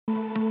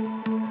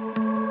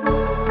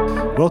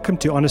Welcome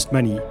to Honest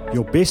Money,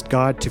 your best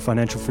guide to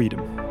financial freedom.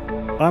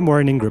 I'm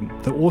Warren Ingram,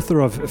 the author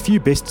of a few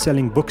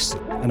best-selling books,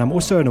 and I'm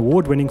also an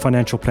award-winning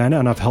financial planner,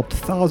 and I've helped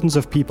thousands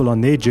of people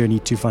on their journey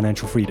to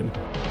financial freedom.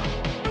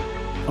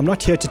 I'm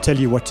not here to tell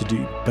you what to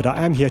do, but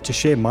I am here to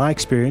share my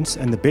experience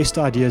and the best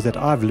ideas that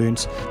I've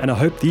learned, and I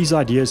hope these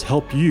ideas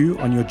help you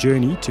on your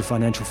journey to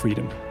financial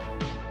freedom.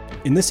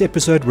 In this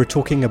episode, we're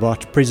talking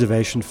about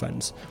preservation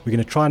funds. We're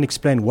going to try and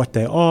explain what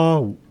they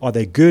are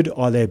they good,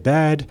 are they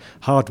bad,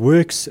 how it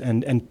works,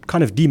 and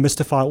kind of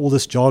demystify all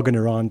this jargon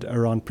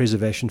around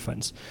preservation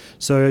funds.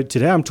 So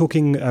today I'm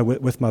talking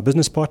with my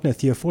business partner,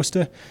 Theo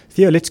Forster.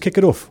 Theo, let's kick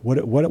it off.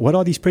 What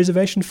are these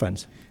preservation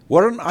funds?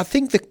 Warren, I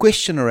think the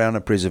question around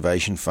a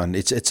preservation fund,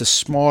 it's a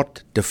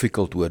smart,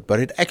 difficult word,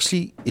 but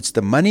it's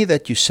the money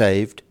that you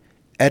saved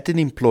at an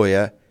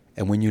employer,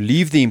 and when you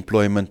leave the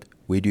employment,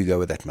 where do you go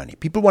with that money?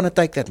 People want to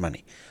take that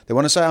money. They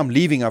want to say, I'm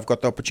leaving, I've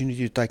got the opportunity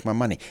to take my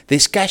money.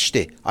 There's cash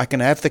there, I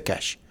can have the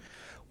cash.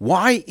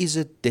 Why is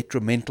it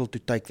detrimental to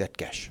take that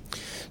cash?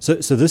 So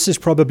this is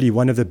probably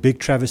one of the big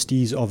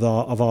travesties of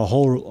our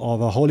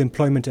whole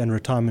employment and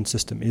retirement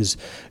system. Is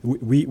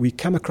we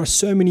come across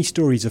so many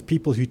stories of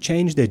people who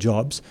change their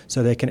jobs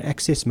so they can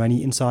access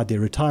money inside their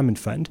retirement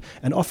fund,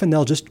 and often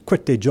they'll just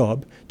quit their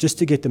job just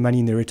to get the money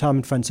in their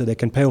retirement fund so they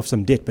can pay off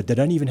some debt, but they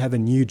don't even have a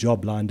new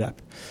job lined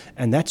up,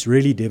 and that's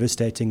really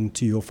devastating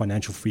to your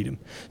financial freedom.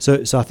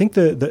 So I think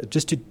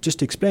just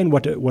to explain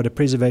what a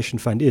preservation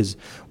fund is,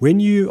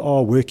 when you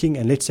are working,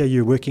 and let's say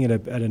you're working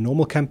at a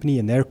normal company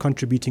and they're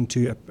contributing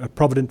to a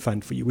provident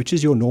fund for you, which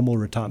is your normal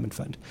retirement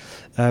fund.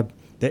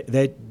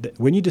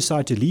 When you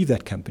decide to leave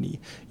that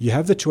company, you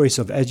have the choice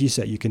of, as you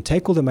say, you can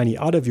take all the money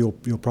out of your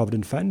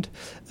provident fund,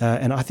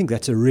 and I think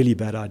that's a really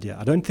bad idea.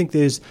 I don't think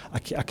I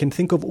can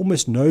think of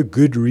almost no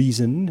good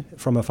reason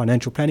from a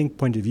financial planning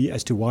point of view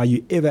as to why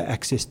you ever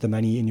access the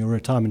money in your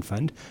retirement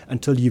fund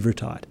until you've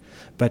retired.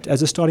 But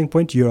as a starting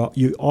point, you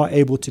are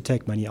able to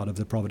take money out of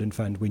the provident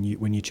fund when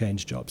you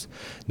change jobs.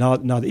 Now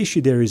the issue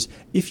there is,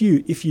 if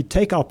you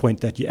take our point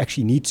that you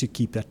actually need to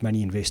keep that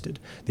money invested,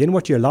 then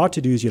what you're allowed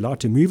to do is you're allowed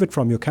to move it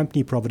from your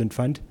company provident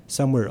fund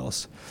somewhere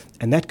else,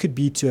 and that could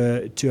be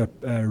to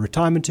a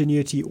retirement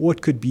annuity, or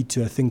it could be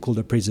to a thing called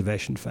a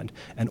preservation fund.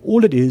 And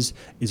all it is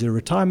a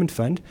retirement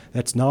fund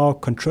that's now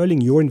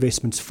controlling your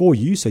investments for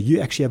you, so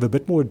you actually have a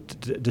bit more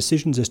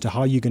decisions as to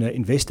how you're going to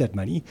invest that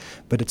money,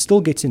 but it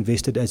still gets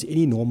invested as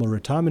any normal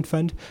retirement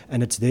fund,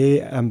 and it's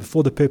there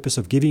for the purpose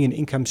of giving an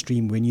income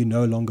stream when you're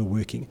no longer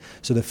working.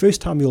 So the first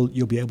time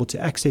you'll be able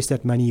to access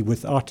that money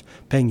without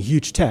paying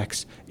huge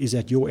tax is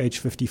at your age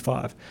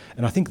 55.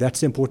 And I think that's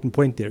the important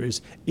point there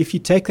is, if you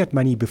take that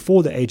money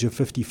before the age of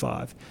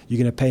 55, you're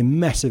going to pay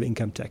massive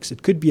income tax.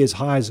 It could be as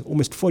high as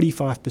almost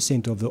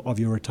 45% of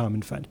your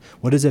retirement fund.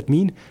 What does that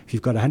mean? If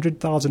you've got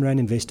 100,000 Rand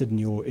invested in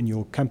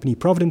your company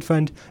provident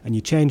fund and you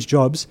change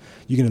jobs,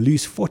 you're going to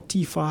lose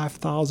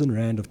 45,000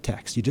 Rand of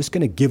tax. You're just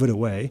going to give it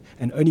away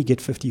and only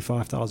get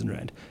 55,000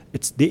 Rand.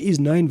 There is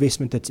no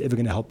investment that's ever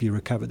going to help you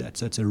recover that.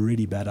 So it's a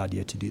really bad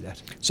idea to do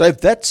that. So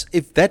if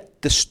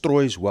that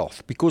destroys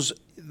wealth, because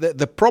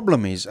the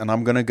problem is, and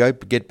I'm going to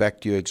get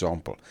back to your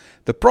example.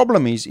 The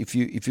problem is, if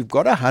you've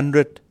got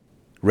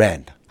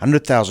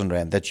 100,000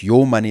 Rand, that's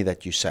your money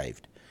that you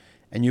saved,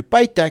 and you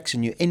pay tax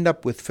and you end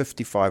up with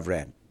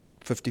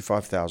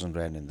 55,000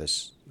 Rand in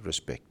this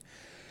respect,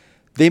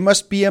 there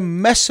must be a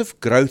massive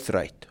growth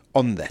rate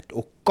on that,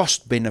 or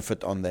cost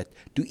benefit on that,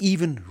 to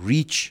even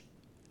reach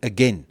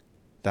again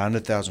the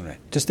 100,000 Rand.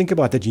 Just think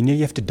about that. You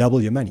nearly have to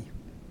double your money.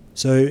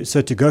 So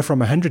to go from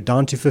 100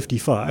 down to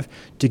 55,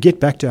 to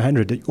get back to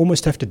 100, you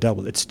almost have to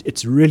double.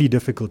 It's really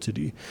difficult to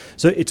do.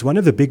 So it's one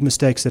of the big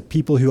mistakes that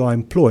people who are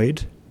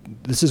employed,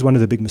 this is one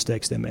of the big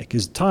mistakes they make,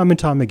 is time and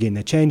time again,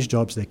 they change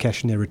jobs, they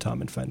cash in their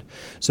retirement fund.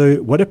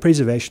 So what a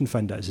preservation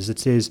fund does is it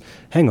says,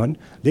 hang on,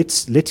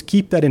 let's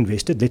keep that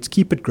invested, let's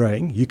keep it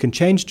growing. You can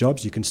change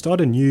jobs, you can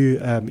start a new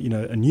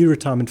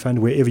retirement fund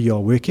wherever you are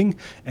working,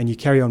 and you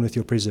carry on with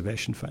your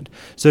preservation fund.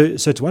 So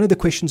it's one of the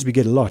questions we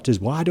get a lot is,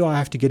 why do I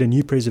have to get a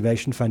new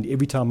preservation fund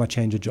every time I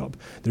change a job?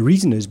 The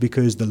reason is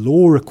because the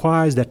law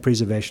requires that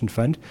preservation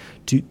fund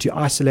to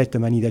isolate the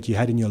money that you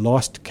had in your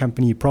last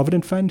company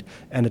provident fund,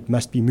 and it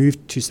must be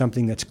moved to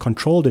something that's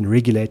controlled and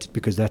regulated,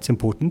 because that's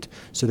important,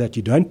 so that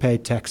you don't pay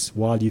tax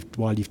while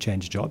you've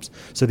changed jobs.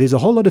 So there's a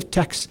whole lot of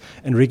tax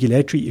and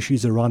regulatory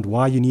issues around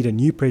why you need a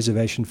new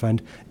preservation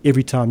fund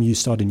every time you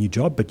start a new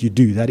job, but you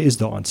do. That is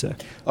the answer.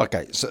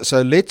 Okay,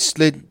 so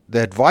the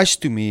advice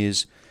to me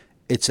is,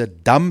 it's a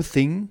dumb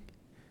thing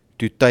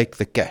to take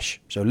the cash.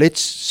 So let's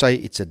say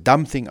it's a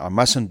dumb thing, I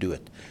mustn't do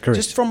it. Correct.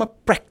 Just from a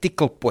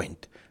practical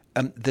point,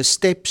 the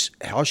steps,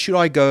 how should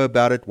I go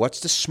about it? What's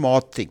the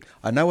smart thing?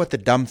 I know what the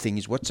dumb thing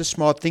is. What's the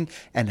smart thing,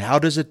 and how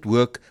does it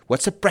work?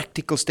 What's the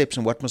practical steps,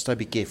 and what must I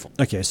be careful?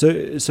 Okay,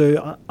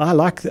 so I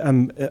like.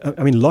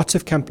 Lots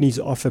of companies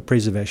offer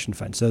preservation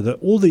funds. So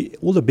all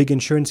the big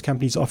insurance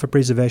companies offer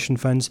preservation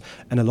funds,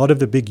 and a lot of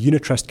the big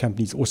unit trust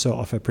companies also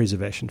offer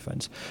preservation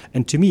funds.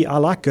 And to me, I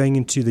like going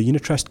into the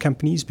unit trust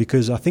companies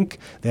because I think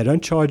they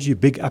don't charge you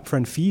big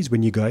upfront fees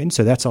when you go in.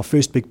 So that's our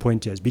first big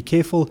point: is be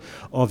careful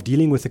of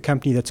dealing with a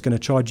company that's going to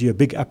charge charge you a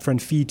big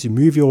upfront fee to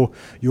move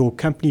your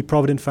company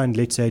provident fund,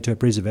 let's say, to a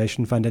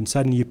preservation fund, and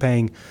suddenly you're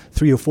paying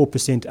 3 or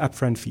 4%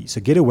 upfront fee.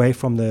 So get away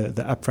from the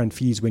upfront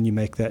fees when you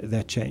make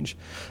that change.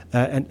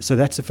 And so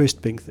that's the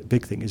first big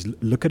thing, is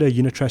look at a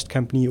unit trust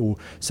company or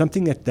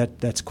something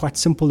that's quite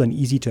simple and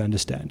easy to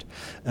understand.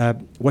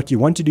 What you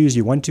want to do is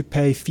you want to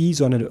pay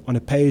fees on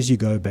a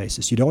pay-as-you-go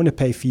basis. You don't want to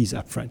pay fees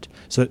upfront.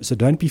 So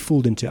don't be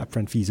fooled into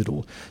upfront fees at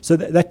all. So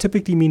that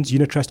typically means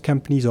unit trust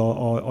companies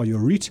are your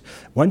route.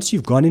 Once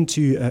you've gone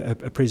into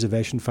a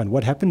preservation fund,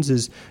 what happens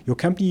is your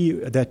company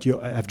that you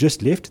have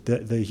just left,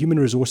 the human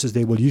resources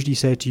there will usually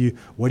say to you,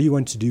 what do you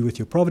want to do with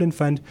your provident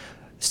fund?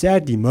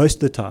 Sadly, most of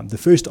the time, the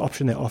first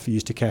option they offer you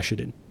is to cash it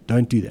in.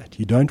 Don't do that.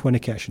 You don't want to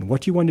cash in.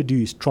 What you want to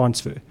do is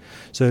transfer.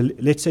 So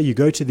let's say you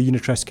go to the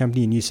unit trust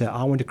company and you say,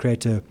 I want to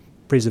create a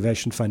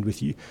preservation fund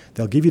with you.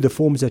 They'll give you the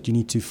forms that you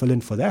need to fill in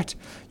for that.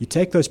 You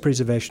take those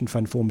preservation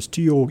fund forms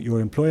to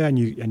your employer and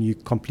you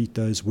complete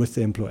those with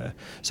the employer.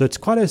 So it's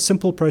quite a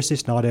simple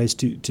process nowadays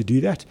to do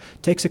that.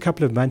 It takes a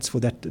couple of months for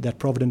that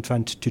provident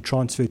fund to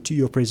transfer to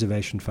your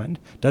preservation fund.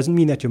 Doesn't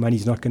mean that your money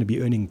is not going to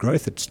be earning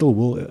growth. It still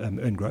will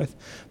earn growth,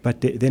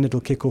 but then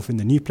it'll kick off in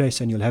the new place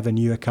and you'll have a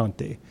new account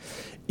there.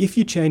 If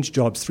you change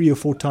jobs 3 or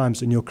 4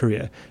 times in your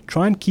career,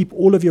 try and keep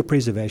all of your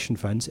preservation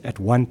funds at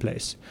one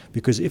place.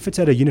 Because if it's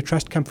at a unit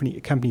trust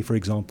company, for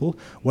example,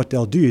 what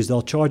they'll do is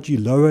they'll charge you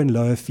lower and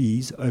lower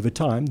fees over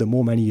time, the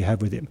more money you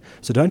have with them.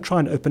 So don't try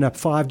and open up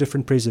 5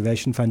 different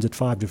preservation funds at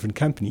 5 different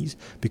companies,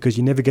 because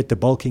you never get the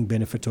bulking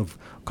benefit of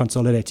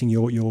consolidating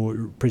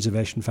your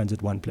preservation funds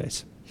at one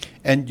place.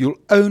 And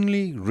you'll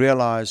only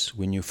realize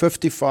when you're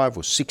 55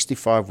 or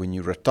 65, when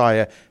you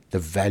retire, the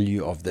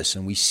value of this.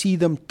 And we see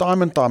them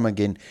time and time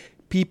again.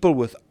 People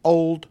with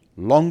old,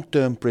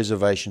 long-term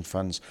preservation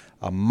funds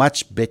are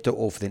much better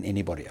off than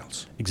anybody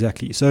else.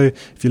 Exactly. So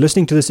if you're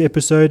listening to this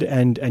episode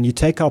and you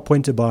take our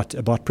point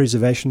about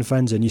preservation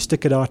funds and you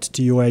stick it out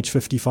to your age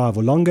 55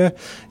 or longer,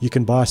 you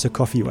can buy us a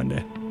coffee one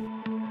day.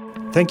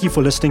 Thank you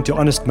for listening to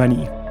Honest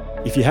Money.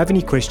 If you have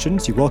any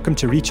questions, you're welcome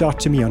to reach out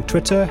to me on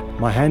Twitter.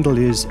 My handle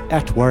is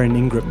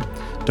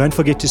 @WarrenIngram. Don't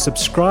forget to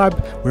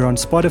subscribe. We're on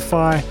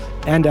Spotify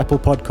and Apple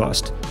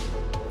Podcast.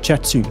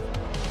 Chat soon.